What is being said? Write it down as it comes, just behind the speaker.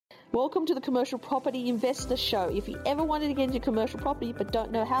Welcome to the Commercial Property Investor Show. If you ever wanted to get into commercial property but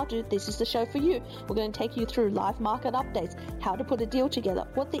don't know how to, this is the show for you. We're going to take you through live market updates, how to put a deal together,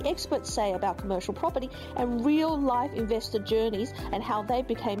 what the experts say about commercial property, and real life investor journeys and how they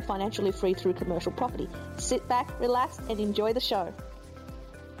became financially free through commercial property. Sit back, relax, and enjoy the show.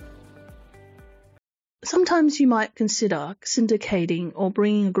 Sometimes you might consider syndicating or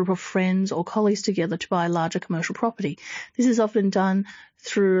bringing a group of friends or colleagues together to buy a larger commercial property. This is often done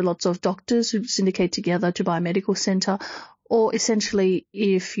through lots of doctors who syndicate together to buy a medical centre, or essentially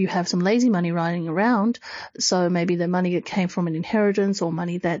if you have some lazy money lying around, so maybe the money that came from an inheritance or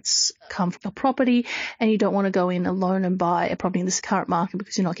money that's come from a property, and you don't want to go in alone and buy a property in this current market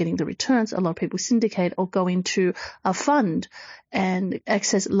because you're not getting the returns. A lot of people syndicate or go into a fund and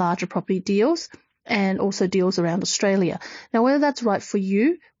access larger property deals, and also deals around Australia. Now, whether that's right for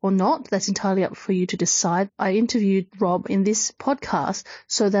you or not, that's entirely up for you to decide. I interviewed Rob in this podcast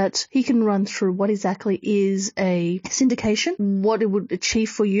so that he can run through what exactly is a syndication, what it would achieve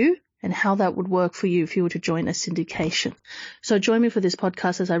for you, and how that would work for you if you were to join a syndication. So join me for this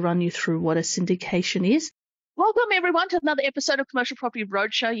podcast as I run you through what a syndication is. Welcome, everyone, to another episode of Commercial Property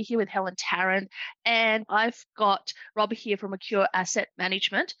Roadshow. You're here with Helen Tarrant, and I've got Rob here from Acure Asset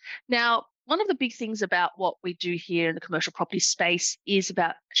Management. Now, one of the big things about what we do here in the commercial property space is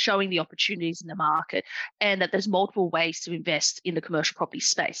about showing the opportunities in the market and that there's multiple ways to invest in the commercial property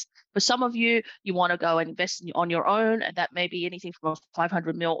space. For some of you, you want to go and invest on your own, and that may be anything from a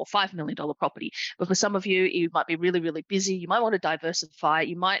 $500 million or $5 million property. But for some of you, you might be really, really busy. You might want to diversify.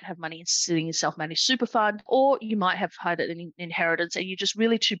 You might have money sitting in self-managed super fund, or you might have had an inheritance and you're just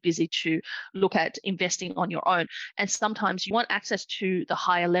really too busy to look at investing on your own. And sometimes you want access to the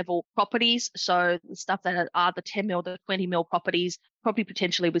higher level properties, so the stuff that are the 10 mil, the 20 mil properties, probably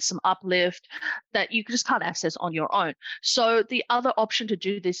potentially with some uplift that you just can't access on your own. So the other option to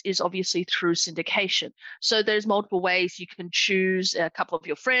do this is obviously through syndication. So there's multiple ways you can choose. A couple of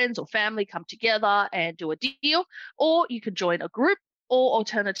your friends or family come together and do a deal, or you can join a group, or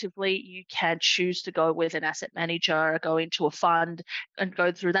alternatively, you can choose to go with an asset manager, go into a fund and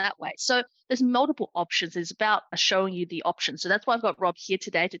go through that way. So there's multiple options. It's about showing you the options. So that's why I've got Rob here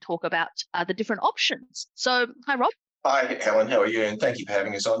today to talk about the different options. So hi, Rob. Hi, Helen. How are you? And thank you for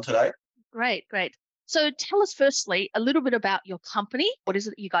having us on today. Great. So tell us firstly a little bit about your company. What is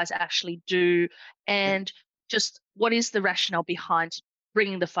it that you guys actually do? And just what is the rationale behind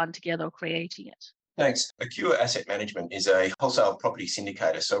bringing the fund together or creating it? Thanks. Acure Asset Management is a wholesale property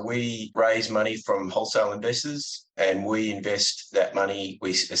syndicator. So we raise money from wholesale investors and we invest that money.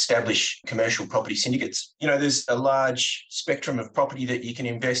 We establish commercial property syndicates. You know, there's a large spectrum of property that you can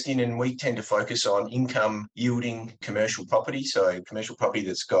invest in, and we tend to focus on income yielding commercial property. So commercial property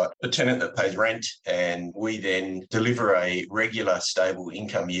that's got a tenant that pays rent, and we then deliver a regular, stable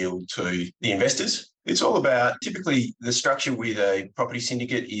income yield to the investors. It's all about, typically the structure with a property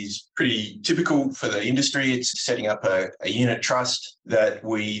syndicate is pretty typical for the industry. It's setting up a unit trust that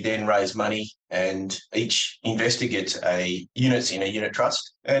we then raise money, and each investor gets units in a unit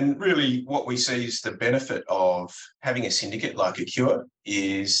trust. And really what we see is the benefit of having a syndicate like Acure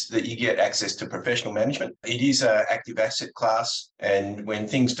is that you get access to professional management. It is an active asset class, and when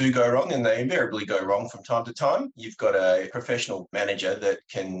things do go wrong, and they invariably go wrong from time to time, you've got a professional manager that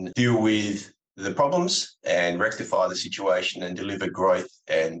can deal with the problems and rectify the situation and deliver growth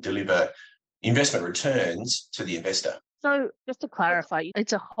and deliver investment returns to the investor. So just to clarify,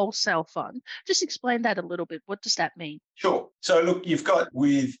 it's a wholesale fund. Just explain that a little bit. What does that mean? Sure. So look,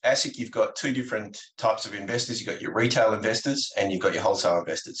 with ASIC, you've got two different types of investors. You've got your retail investors and you've got your wholesale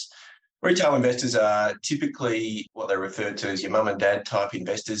investors. Retail investors are typically what they refer to as your mum and dad type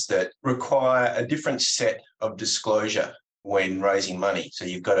investors that require a different set of disclosure when raising money. So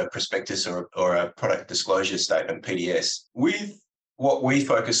you've got a prospectus or a product disclosure statement, PDS. With what we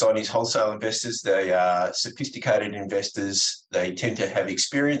focus on is wholesale investors. They are sophisticated investors. They tend to have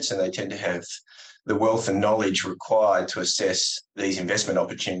experience and they tend to have the wealth and knowledge required to assess these investment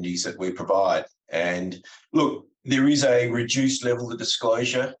opportunities that we provide. And look, there is a reduced level of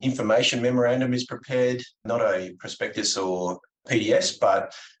disclosure. Information memorandum is prepared, not a prospectus or PDS,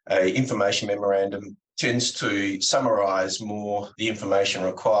 but an information memorandum tends to summarise more the information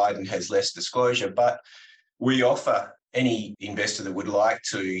required and has less disclosure. But we offer any investor that would like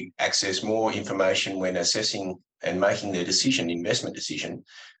to access more information when assessing and making their investment decision,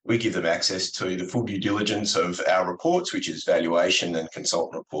 we give them access to the full due diligence of our reports, which is valuation and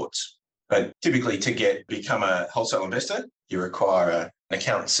consultant reports. But typically to become a wholesale investor, you require an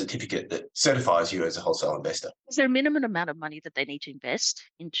accountant certificate that certifies you as a wholesale investor. Is there a minimum amount of money that they need to invest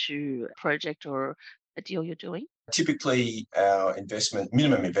into a project or a deal you're doing? Typically, our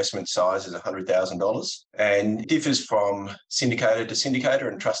minimum investment size is $100,000 and differs from syndicator to syndicator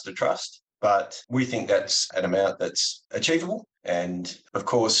and trust to trust. But we think that's an amount that's achievable. And of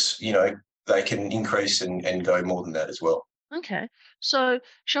course, they can increase and go more than that as well. Okay. So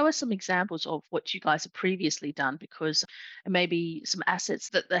show us some examples of what you guys have previously done, because maybe some assets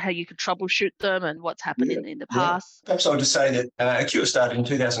that how you could troubleshoot them and what's happened in the past. Perhaps I'll just say that Acure started in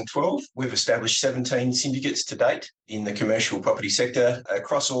 2012. We've established 17 syndicates to date in the commercial property sector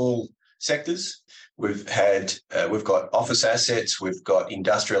across all sectors. We've got office assets, we've got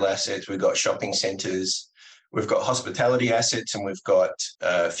industrial assets, we've got shopping centres, we've got hospitality assets, and we've got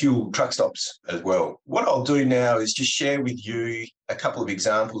fuel truck stops as well. What I'll do now is just share with you a couple of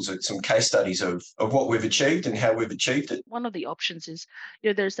examples of some case studies of what we've achieved and how we've achieved it. One of the options is,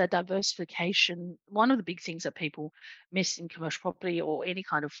 there's that diversification. One of the big things that people miss in commercial property or any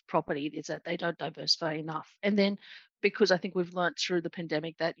kind of property is that they don't diversify enough. And then because I think we've learned through the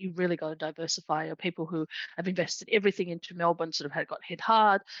pandemic that you really got to diversify. Or people who have invested everything into Melbourne sort of got hit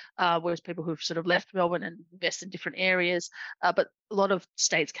hard, whereas people who've sort of left Melbourne and invested in different areas. But a lot of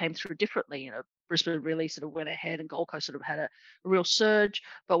states came through differently. Brisbane really sort of went ahead, and Gold Coast sort of had a real surge.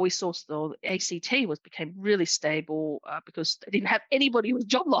 But we saw the ACT became really stable because they didn't have anybody with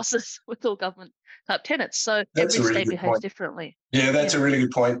job losses with all government type tenants. So that's every state behaves differently. Yeah, that's a really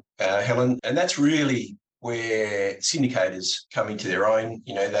good point, Helen. And that's really where syndicators come into their own.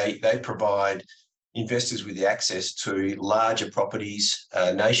 They provide investors with the access to larger properties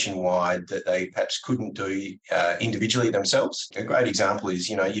nationwide that they perhaps couldn't do individually themselves. A great example is,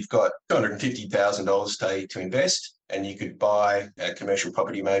 you've got $250,000 to invest, and you could buy a commercial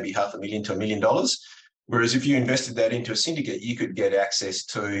property maybe $500,000 to $1 million. Whereas if you invested that into a syndicate, you could get access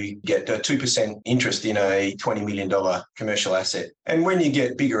to get a 2% interest in a $20 million commercial asset. And when you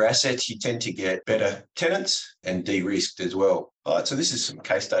get bigger assets, you tend to get better tenants and de-risked as well. All right, so this is some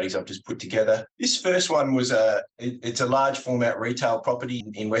case studies I've just put together. This first one was it's a large format retail property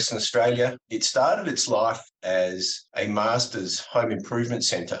in Western Australia. It started its life as a Masters home improvement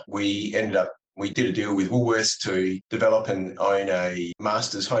centre. We did a deal with Woolworths to develop and own a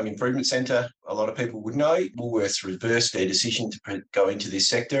Masters home improvement centre. A lot of people would know Woolworths reversed their decision to go into this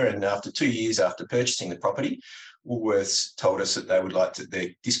sector, and after 2 years after purchasing the property, Woolworths told us that they're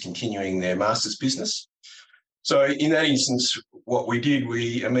discontinuing their Masters business. So in that instance, what we did,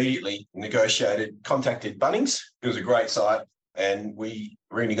 we immediately contacted Bunnings. It was a great site, and we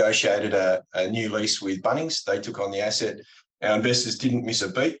renegotiated a new lease with Bunnings. They took on the asset. Our investors didn't miss a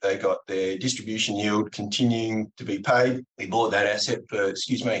beat. They got their distribution yield continuing to be paid. We bought that asset for,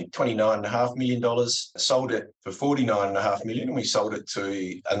 $29.5 million, sold it for $49.5 million, and we sold it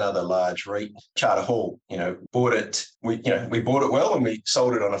to another large REIT, Charter Hall. We bought it well, and we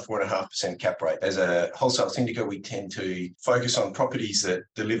sold it on a 4.5% cap rate. As a wholesale syndicate, we tend to focus on properties that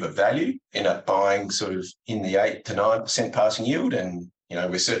deliver value, end up buying sort of in the 8 to 9% passing yield, and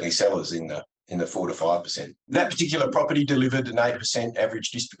we're certainly sellers in the 4 to 5%. That particular property delivered an 8%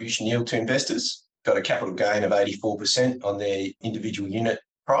 average distribution yield to investors, got a capital gain of 84% on their individual unit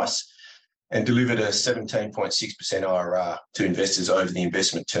price, and delivered a 17.6% IRR to investors over the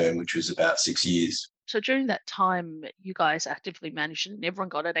investment term, which was about 6 years. So during that time, you guys actively managed, and everyone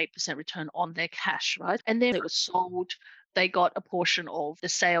got an 8% return on their cash, right? And then it was sold. They got a portion of the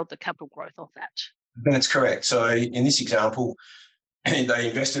sale, the capital growth of that. That's correct. So in this example, they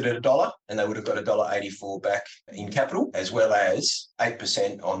invested at $1 and they would have got $1.84 back in capital, as well as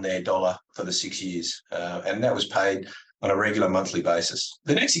 8% on their dollar for the 6 years. And that was paid on a regular monthly basis.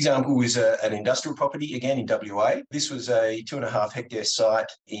 The next example was an industrial property, again in WA. This was a 2.5 hectare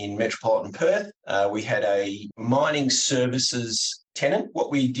site in metropolitan Perth. We had a mining services tenant.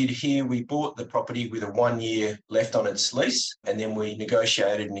 What we did here, we bought the property with a 1 year left on its lease, and then we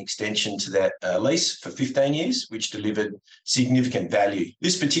negotiated an extension to that lease for 15 years, which delivered significant value.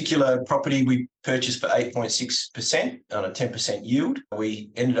 This particular property we purchased for 8.6% on a 10% yield. We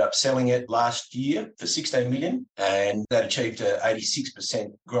ended up selling it last year for $16 million, and that achieved a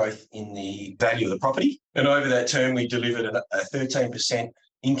 86% growth in the value of the property. And over that term, we delivered a 13%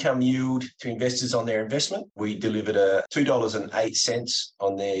 income yield to investors on their investment. We delivered a $2.08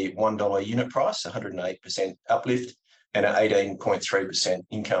 on their $1 unit price, 108% uplift, and an 18.3%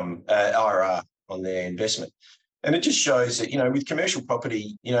 income IRR on their investment. And it just shows that, with commercial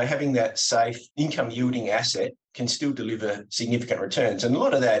property, having that safe income yielding asset can still deliver significant returns. And a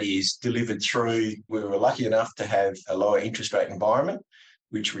lot of that is delivered through, we were lucky enough to have a lower interest rate environment,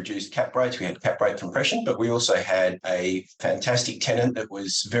 which reduced cap rates. We had cap rate compression, but we also had a fantastic tenant that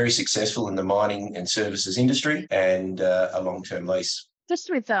was very successful in the mining and services industry, and a long-term lease. Just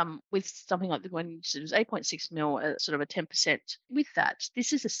with something like the one, it was 8.6 mil, sort of a 10%. With that,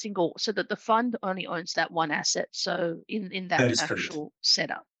 this is a single, so that the fund only owns that one asset. So in that That is correct. actual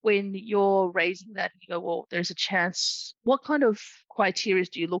setup, when you're raising that, you go, well, there's a chance. What kind of criteria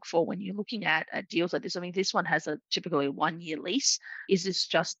do you look for when you're looking at deals like this? I mean, this one has a typically 1-year lease. Is this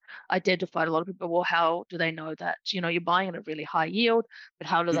just identified? A lot of people, well, how do they know that, you're buying at a really high yield, but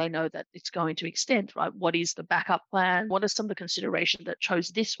how do they know that it's going to extend, right? What is the backup plan? What are some of the considerations that chose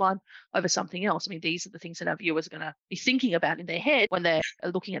this one over something else? I mean, these are the things that our viewers are going to be thinking about in their head when they're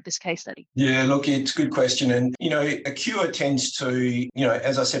looking at this case study. Yeah, look, it's a good question. And, Acure tends to,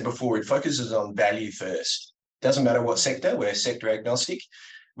 as I said before, it focuses on value first. Doesn't matter what sector, we're sector agnostic.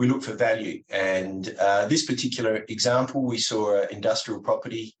 We look for value. And this particular example, we saw industrial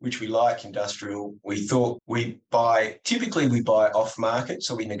property, which we like industrial. We thought typically we buy off market.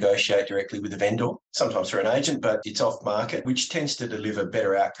 So we negotiate directly with the vendor, sometimes through an agent, but it's off market, which tends to deliver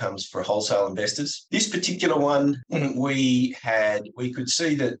better outcomes for wholesale investors. This particular one, we could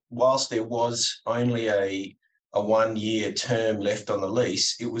see that whilst there was only a 1-year term left on the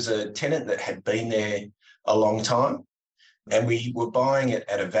lease, it was a tenant that had been there a long time. And we were buying it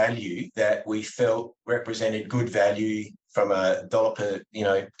at a value that we felt represented good value from a dollar per,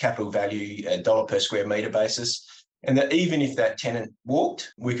 capital value, a dollar per square metre basis. And that even if that tenant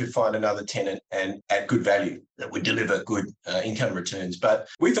walked, we could find another tenant and at good value that would deliver good income returns. But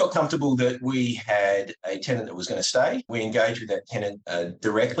we felt comfortable that we had a tenant that was going to stay. We engaged with that tenant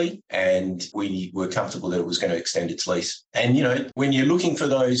directly, and we were comfortable that it was going to extend its lease. And, when you're looking for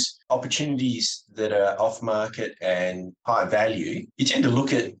those opportunities that are off market and high value, you tend to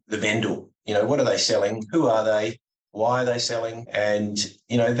look at the vendor. What are they selling? Who are they? Why are they selling? And,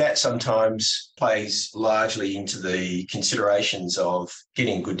 that sometimes plays largely into the considerations of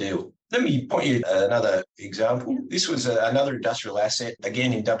getting a good deal. Let me point you another example. This was another industrial asset,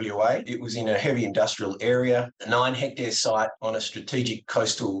 again in WA. It was in a heavy industrial area, a 9-hectare site on a strategic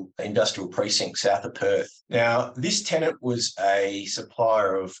coastal industrial precinct south of Perth. Now, this tenant was a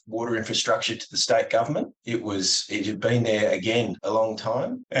supplier of water infrastructure to the state government. It had been there, again, a long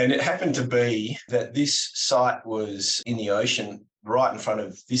time. And it happened to be that this site was in the ocean. Right in front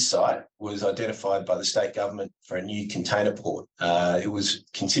of this site was identified by the state government for a new container port. It was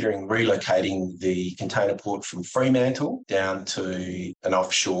considering relocating the container port from Fremantle down to an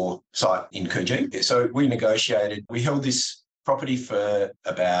offshore site in Coogee. So we negotiated. We held this property for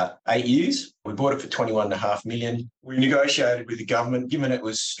about 8 years. We bought it for $21.5 million. We negotiated with the government, given it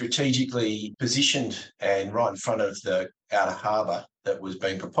was strategically positioned and right in front of the outer harbour that was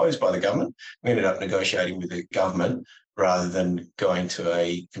being proposed by the government. We ended up negotiating with the government rather than going to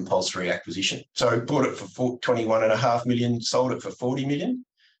a compulsory acquisition. So bought it for $21.5 million, sold it for $40 million.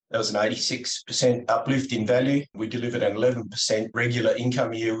 That was an 86% uplift in value. We delivered an 11% regular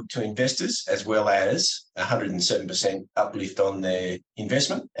income yield to investors, as well as 107% uplift on their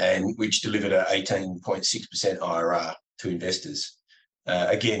investment, and which delivered an 18.6% IRR to investors.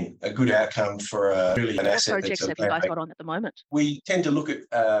 Again, a good outcome for really an asset. What projects have you guys got on at the moment? We tend to look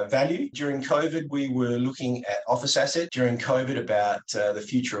at value. During COVID, we were looking at office asset. During COVID, about the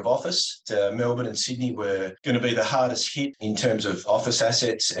future of office. Melbourne and Sydney were going to be the hardest hit in terms of office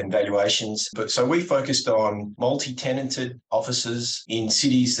assets and valuations. So we focused on multi-tenanted offices in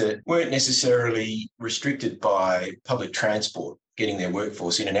cities that weren't necessarily restricted by public transport, getting their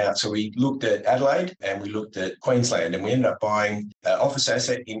workforce in and out. So we looked at Adelaide and we looked at Queensland, and we ended up buying an office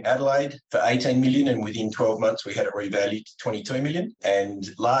asset in Adelaide for $18 million, and within 12 months we had it revalued to $22 million. And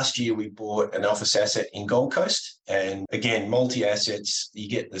last year we bought an office asset in Gold Coast, and again, multi-assets, you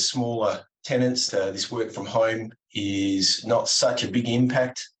get the smaller tenants. This work from home is not such a big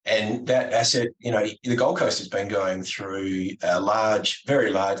impact. And that asset, the Gold Coast has been going through a very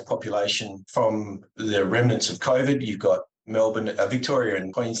large population from the remnants of COVID. You've got Melbourne, Victoria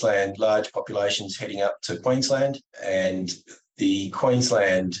and Queensland, large populations heading up to Queensland, and the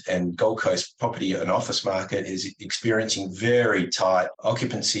Queensland and Gold Coast property and office market is experiencing very tight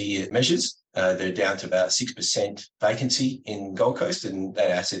occupancy measures. They're down to about 6% vacancy in Gold Coast, and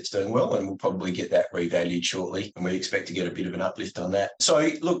that asset's doing well, and we'll probably get that revalued shortly, and we expect to get a bit of an uplift on that. So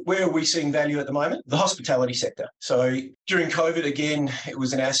look, where are we seeing value at the moment? The hospitality sector. So during COVID, again, it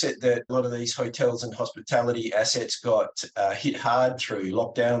was an asset that a lot of these hotels and hospitality assets got hit hard through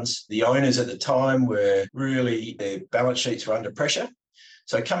lockdowns. The owners at the time their balance sheets were under pressure.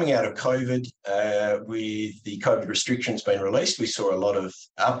 So coming out of COVID, with the COVID restrictions being released, we saw a lot of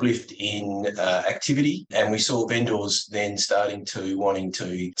uplift in activity, and we saw vendors then starting to wanting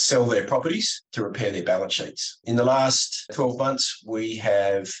to sell their properties to repair their balance sheets. In the last 12 months, we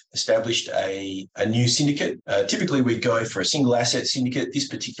have established a new syndicate. Typically, we go for a single asset syndicate. This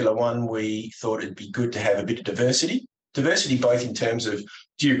particular one, we thought it'd be good to have a bit of diversity. Diversity both in terms of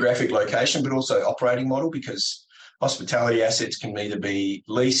geographic location, but also operating model, because hospitality assets can either be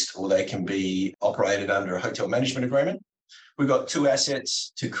leased or they can be operated under a hotel management agreement. We've got 2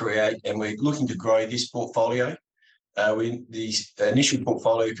 assets to create, and we're looking to grow this portfolio. The initial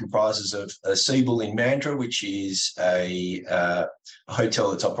portfolio comprises of a Siebel in Mandurah, which is a hotel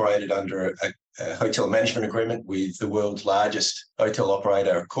that's operated under a hotel management agreement with the world's largest hotel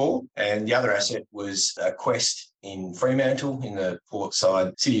operator, Accor. And the other asset was a Quest in Fremantle, in the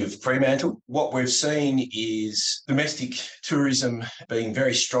portside city of Fremantle. What we've seen is domestic tourism being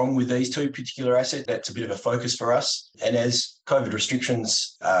very strong with these 2 particular assets. That's a bit of a focus for us. And as COVID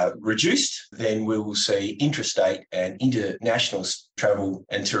restrictions are reduced, then we will see interstate and international travel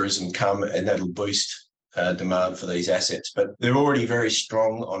and tourism come, and that'll boost demand for these assets. But they're already very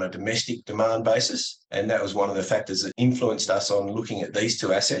strong on a domestic demand basis, and that was one of the factors that influenced us on looking at these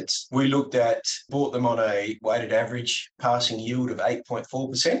 2 assets. We bought them on a weighted average passing yield of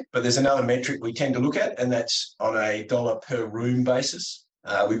 8.4%, but there's another metric we tend to look at, and that's on a dollar per room basis.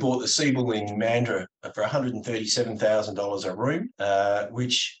 We bought the Siebel in Mandurah for $137,000 a room,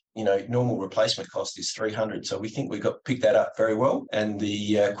 which normal replacement cost is $300. So we think we picked that up very well. And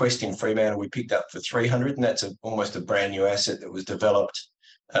the Quest in Fremantle we picked up for $300, and that's almost a brand new asset that was developed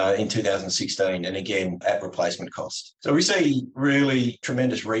in 2016, and again at replacement cost. So we see really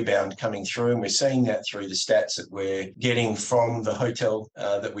tremendous rebound coming through, and we're seeing that through the stats that we're getting from the hotel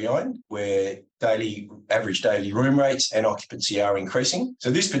that we own, where average daily room rates and occupancy are increasing.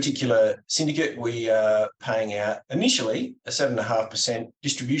 So this particular syndicate, we are paying out initially a 7.5%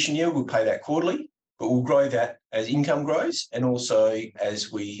 distribution yield. We'll pay that quarterly, but we'll grow that as income grows, and also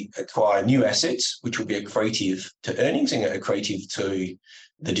as we acquire new assets, which will be accretive to earnings and accretive to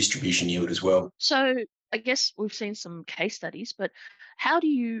the distribution yield as well. So I guess we've seen some case studies, but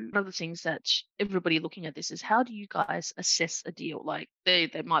one of the things that everybody looking at this is, how do you guys assess a deal? Like there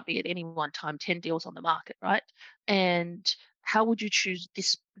might be at any one time 10 deals on the market, right? And how would you choose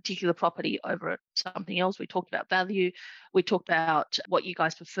this particular property over something else? We talked about value. We talked about what you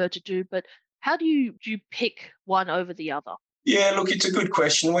guys prefer to do, but how do you pick one over the other? Yeah, look, it's a good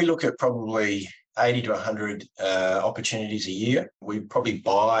question. We look at probably 80 to 100 opportunities a year. We probably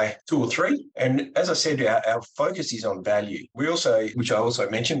buy 2 or 3. And as I said, our focus is on value. We also, which I also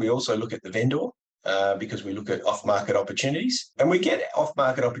mentioned, we also look at the vendor because we look at off-market opportunities. And we get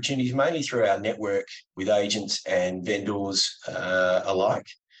off-market opportunities mainly through our network with agents and vendors alike.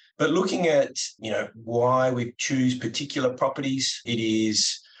 But looking at, why we choose particular properties,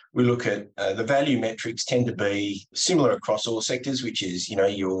 we look at the value metrics tend to be similar across all sectors, which is,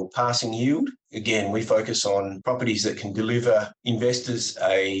 your passing yield. Again, we focus on properties that can deliver investors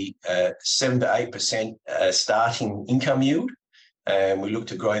a 7 to 8% starting income yield, and we look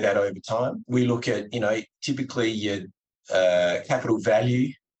to grow that over time. We look at, typically your capital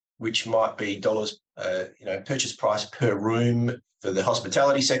value, which might be dollars, purchase price per room for the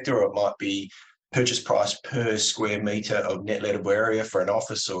hospitality sector, or it might be purchase price per square metre of net lettable area for an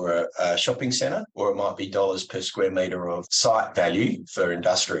office or a shopping centre, or it might be dollars per square metre of site value for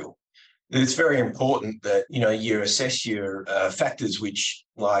industrial. It's very important that, you assess your factors, which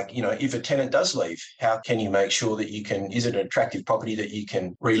if a tenant does leave, how can you make sure that is it an attractive property that you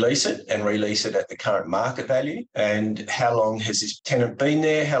can release it at the current market value? And how long has this tenant been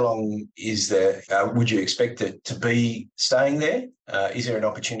there? How long would you expect it to be staying there? Is there an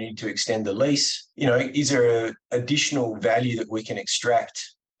opportunity to extend the lease? Is there an additional value that we can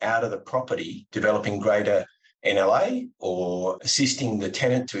extract out of the property, developing greater NLA, or assisting the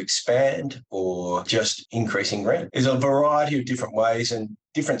tenant to expand, or just increasing rent? There's a variety of different ways, and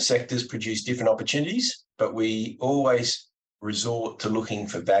different sectors produce different opportunities, but we always resort to looking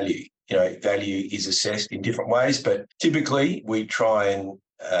for value. Value is assessed in different ways, but typically we try and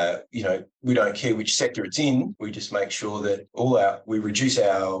we don't care which sector it's in. We just make sure that we reduce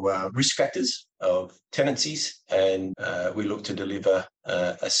our risk factors of tenancies, and we look to deliver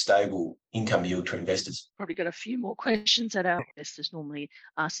a stable income yield to investors. Probably got a few more questions that our investors normally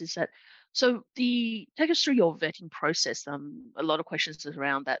ask is that, so take us through your vetting process. A lot of questions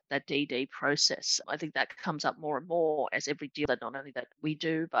around that DD process. I think that comes up more and more as every deal that not only that we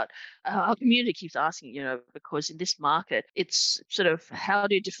do, but our community keeps asking, because in this market, it's sort of, how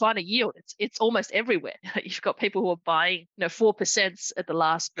do you define a yield? It's almost everywhere. You've got people who are buying, 4% at the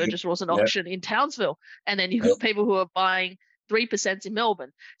last Burgess Rawson auction in Townsville, and then you've got people who are buying 3% in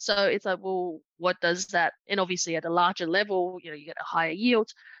Melbourne. So it's like, well, what does that? And obviously at a larger level, you get a higher yield.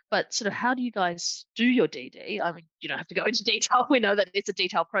 But sort of, how do you guys do your DD? I mean, you don't have to go into detail. We know that it's a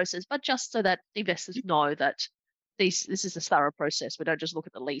detailed process, but just so that investors know that this is a thorough process. We don't just look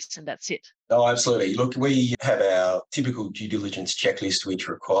at the lease and that's it. Oh, absolutely. Look, we have our typical due diligence checklist, which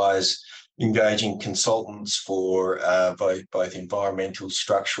requires engaging consultants for both environmental,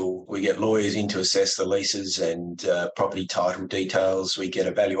 structural. We get lawyers in to assess the leases and property title details. We get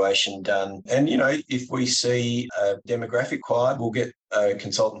a valuation done. And, if we see a demographic required, we'll get a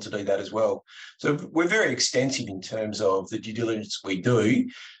consultant to do that as well. So we're very extensive in terms of the due diligence we do.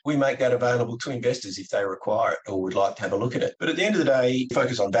 We make that available to investors if they require it or would like to have a look at it. But at the end of the day,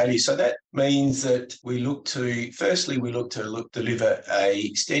 focus on value. So that means that we look to deliver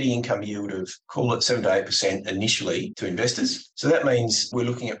a steady income yield of, call it 7 to 8% initially to investors. So that means we're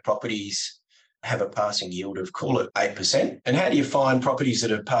looking at properties have a passing yield of, call it 8%. And how do you find properties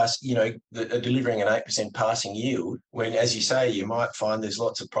that are that are delivering an 8% passing yield when, as you say, you might find there's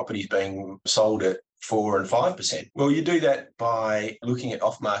lots of properties being sold at 4 and 5%. Well, you do that by looking at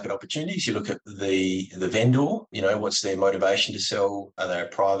off-market opportunities. You look at the vendor, what's their motivation to sell? Are they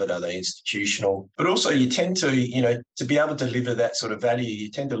private? Are they institutional? But also you tend to, to be able to deliver that sort of value,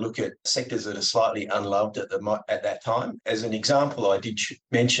 you tend to look at sectors that are slightly unloved at that time. As an example, I did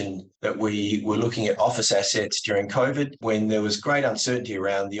mention that we were looking at office assets during COVID when there was great uncertainty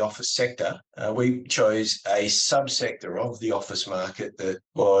around the office sector. We chose a subsector of the office market that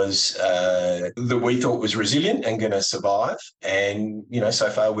was that we thought was resilient and going to survive. And, so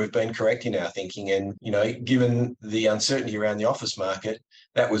far we've been correct in our thinking. And, given the uncertainty around the office market,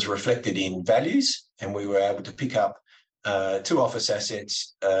 that was reflected in values, and we were able to pick up 2 office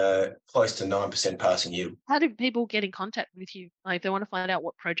assets, close to 9% passing yield. How do people get in contact with you? Like, if they want to find out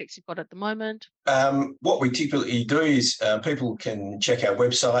what projects you've got at the moment? What we typically do is people can check our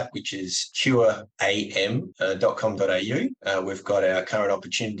website, which is cuream.com.au. We've got our current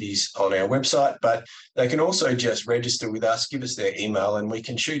opportunities on our website, but they can also just register with us, give us their email, and we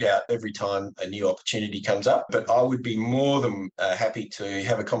can shoot out every time a new opportunity comes up. But I would be more than happy to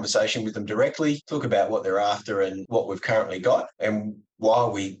have a conversation with them directly, talk about what they're after and what we've currently got and why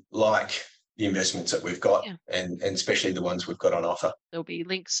we like the investments that we've got, and especially the ones we've got on offer. There'll be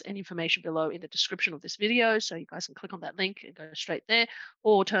links and information below in the description of this video, so you guys can click on that link and go straight there.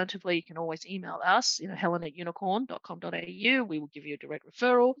 Or alternatively, you can always email us, helen@unicorn.com.au. We will give you a direct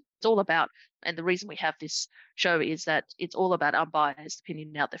referral. It's all about, and the reason we have this show is that it's all about unbiased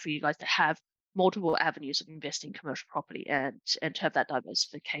opinion out there for you guys to have multiple avenues of investing in commercial property and to have that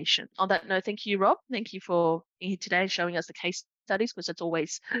diversification. On that note, thank you, Rob. Thank you for being here today and showing us the case studies, because it's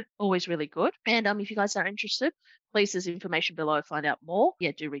always really good. And if you guys are interested, please, there's information below. Find out more.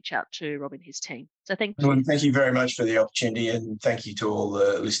 Do reach out to Rob and his team. So thank you. Well, thank you very much for the opportunity, and thank you to all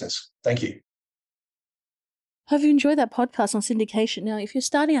the listeners. Thank you. Hope you enjoyed that podcast on syndication. Now, if you're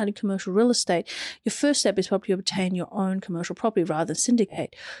starting out in commercial real estate, your first step is probably to obtain your own commercial property rather than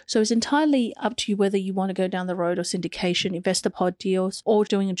syndicate. So it's entirely up to you whether you want to go down the road of syndication, investor pod deals, or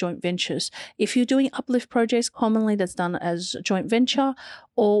doing joint ventures. If you're doing uplift projects, commonly that's done as a joint venture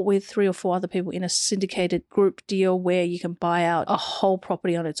or with 3 or 4 other people in a syndicated group deal where you can buy out a whole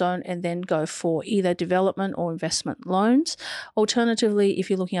property on its own and then go for either development or investment loans. Alternatively, if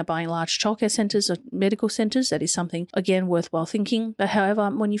you're looking at buying large childcare centres or medical centres, that is something, again, worthwhile thinking. But however,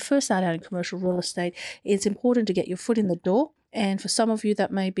 when you first start out in commercial real estate, it's important to get your foot in the door. And for some of you,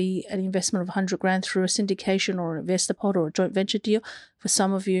 that may be an investment of 100 grand through a syndication or an investor pod or a joint venture deal. For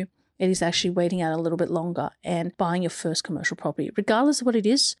some of you, it is actually waiting out a little bit longer and buying your first commercial property. Regardless of what it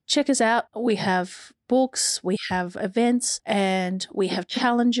is, check us out. We have books, we have events, and we have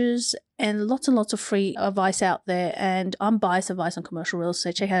challenges and lots of free advice out there and unbiased advice on commercial real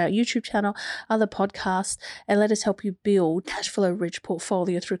estate. Check out our YouTube channel, other podcasts, and let us help you build cash flow rich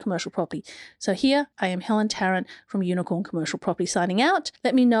portfolio through commercial property. So here I am, Helen Tarrant from Unicorn Commercial Property, signing out.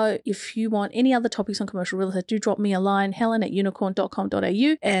 Let me know if you want any other topics on commercial real estate. Do drop me a line,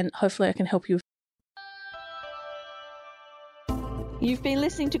 helen@unicorn.com.au, and hopefully I can help you. You've been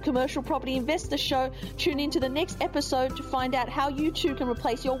listening to Commercial Property Investor Show. Tune into the next episode to find out how you too can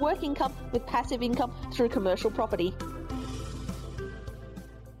replace your work income with passive income through commercial property.